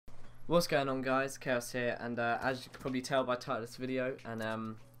What's going on, guys? Chaos here, and as you can probably tell by the title of this video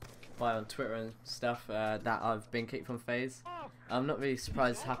and by on Twitter and stuff, that I've been kicked from FaZe. I'm not really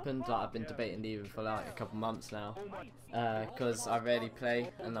surprised it's happened. Like, I've been debating leaving for like a couple months now, because I rarely play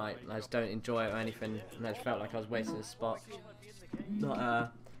and I just don't enjoy it or anything, and I just felt like I was wasting a spot. I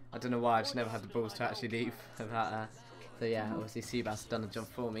don't know why, I just never had the balls to actually leave. So yeah, obviously Seabass done the job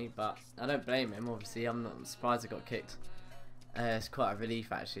for me, but I don't blame him. Obviously, I'm not surprised I got kicked. It's quite a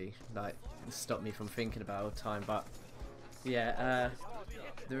relief actually, like it stopped me from thinking about it all the time. But yeah,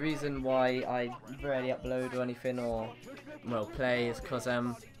 the reason why I rarely upload or anything or play is because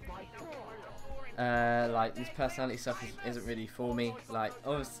like this personality stuff isn't really for me. Like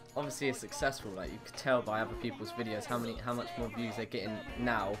obviously it's successful, like you could tell by other people's videos how much more views they're getting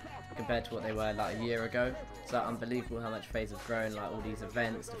now compared to what they were like a year ago. It's like unbelievable how much FaZe have grown, like all these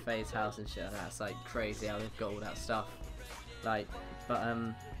events, the FaZe house and shit like that. It's like crazy how they've got all that stuff. Like, but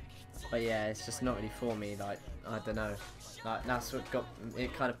yeah, it's just not really for me. Like, I don't know. Like, that's what got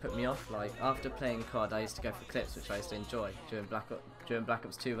it, kind of put me off. Like, after playing COD, I used to go for clips, which I used to enjoy during Black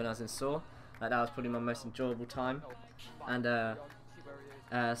Ops 2 when I was in SAW. Like, that was probably my most enjoyable time. And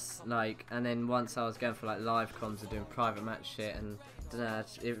and then once I was going for like live comms and doing private match shit, and I don't know,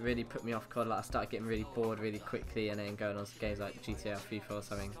 it really put me off COD. Like, I started getting really bored really quickly, and then going on to games like GTA or FIFA or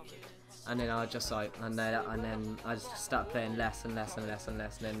something. And then I just like, and then I just started playing less and less and less and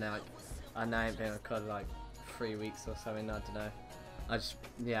less, and then like, I now ain't been on COD like 3 weeks or something. I don't know. I just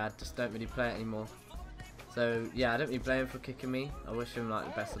don't really play it anymore. So yeah, I don't really blame him for kicking me. I wish him like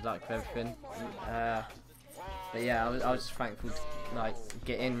the best of luck for everything. But yeah, I was just thankful to like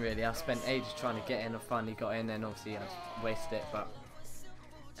get in. Really, I spent ages trying to get in. I finally got in, and obviously I just wasted it. But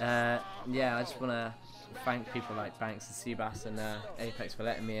yeah, I just wanna thank people like Banks and Seabass and Apex for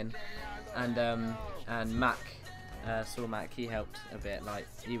letting me in, and Mac, Saw Mac, he helped a bit. Like,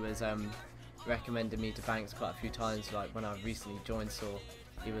 he was recommending me to Banks quite a few times. Like, when I recently joined Saw,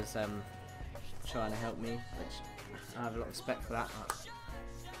 he was trying to help me, which I have a lot of respect for that.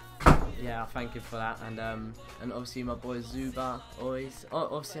 Yeah, I thank him for that, and obviously my boy Zuba always.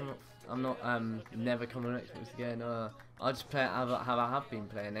 Obviously I'm not never coming on Xbox again. I just play it how I have been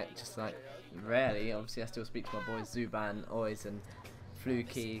playing it, just like rarely. Obviously I still speak to my boys Zuban, Ois and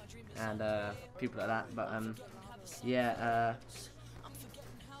Fluky and people like that, but yeah,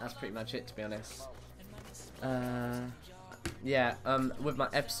 that's pretty much it, to be honest. Yeah, with my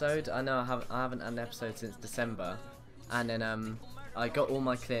episode, I know I haven't had an episode since December, and then I got all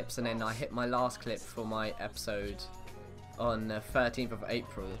my clips, and then I hit my last clip for my episode on the 13th of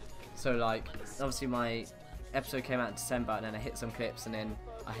April. So like, obviously my episode came out in December, and then I hit some clips, and then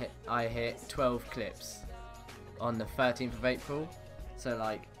I hit 12 clips on the 13th of April. So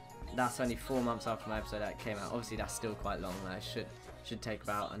like, that's only 4 months after my episode that came out. Obviously that's still quite long. Like, should take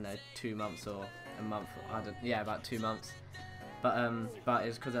about, I don't know, 2 months or a month. Yeah, about 2 months. But it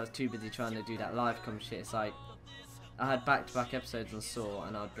was because I was too busy trying to do that live com shit. It's like, I had back-to-back episodes on SAW,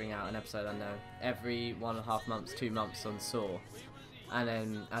 and I'd bring out an episode, I don't know, every 1.5 months, 2 months on SAW. And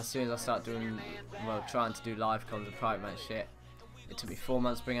then as soon as I start doing, trying to do live comms and private match shit, it took me 4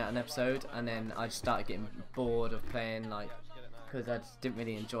 months to bring out an episode, and then I just started getting bored of playing, like, because I just didn't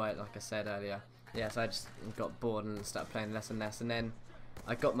really enjoy it, like I said earlier. Yeah, so I just got bored and started playing less and less, and then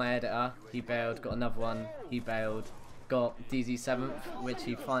I got my editor, he bailed, got another one, he bailed, got DZ7th, which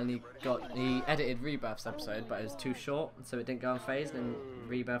he finally got. He edited Rebirth's episode, but it was too short, so it didn't go on FaZe, and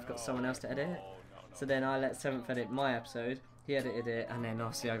Rebirth got someone else to edit it. So then I let 7th edit my episode, he edited it, and then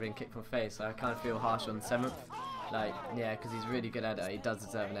obviously I've been kicked from FaZe, so I kind of feel harsh on 7th. Like, yeah, because he's a really good editor, he does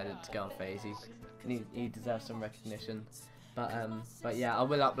deserve an edit to go on FaZe, he deserves some recognition. But yeah, I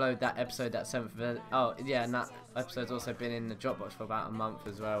will upload that episode, that 7th. Oh yeah, and that episode's also been in the Dropbox for about a month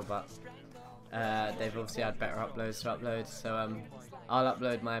as well, but they've obviously had better uploads to upload, so I'll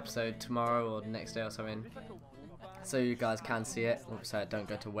upload my episode tomorrow or the next day or something, so you guys can see it, so it don't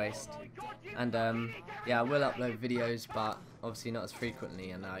go to waste. And yeah, I will upload videos, but obviously not as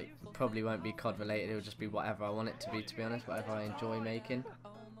frequently, and I probably won't be COD related. It'll just be whatever I want it to be honest, whatever I enjoy making.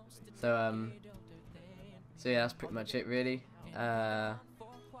 So yeah, that's pretty much it really.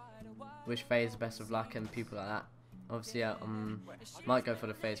 Wish FaZe the best of luck and people like that. Obviously, might go for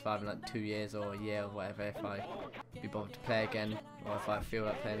the FaZe 5 in like 2 years or a year or whatever, if I be bothered to play again, or if I feel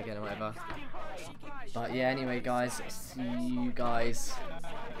like playing again or whatever. But yeah, anyway guys, see you guys.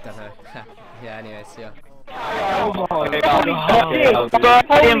 Don't know. Yeah, anyway, see ya. Oh my god. Oh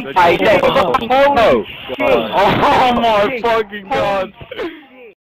my fucking god.